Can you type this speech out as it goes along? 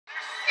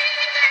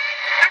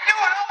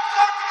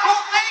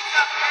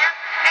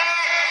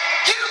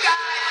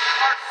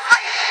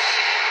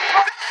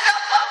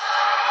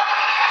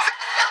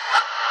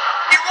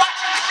You're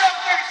watching the show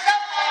through your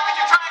cell phone because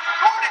you're trying to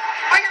record it,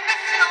 but you're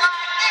missing the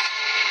live thing.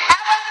 How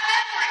about a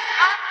memory?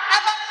 Huh?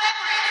 How about a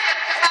memory instead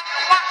of just having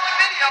to watch the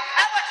video?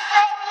 How about you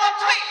throw up a little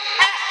tweet?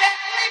 Hashtag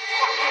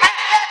 #Bieber.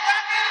 Hashtag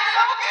rockin'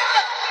 so good.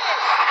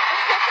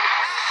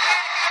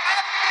 Hashtag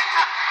have a good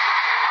time.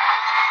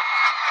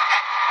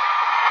 Okay.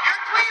 Your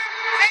tweet,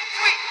 stay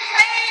sweet.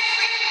 Stay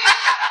sweet.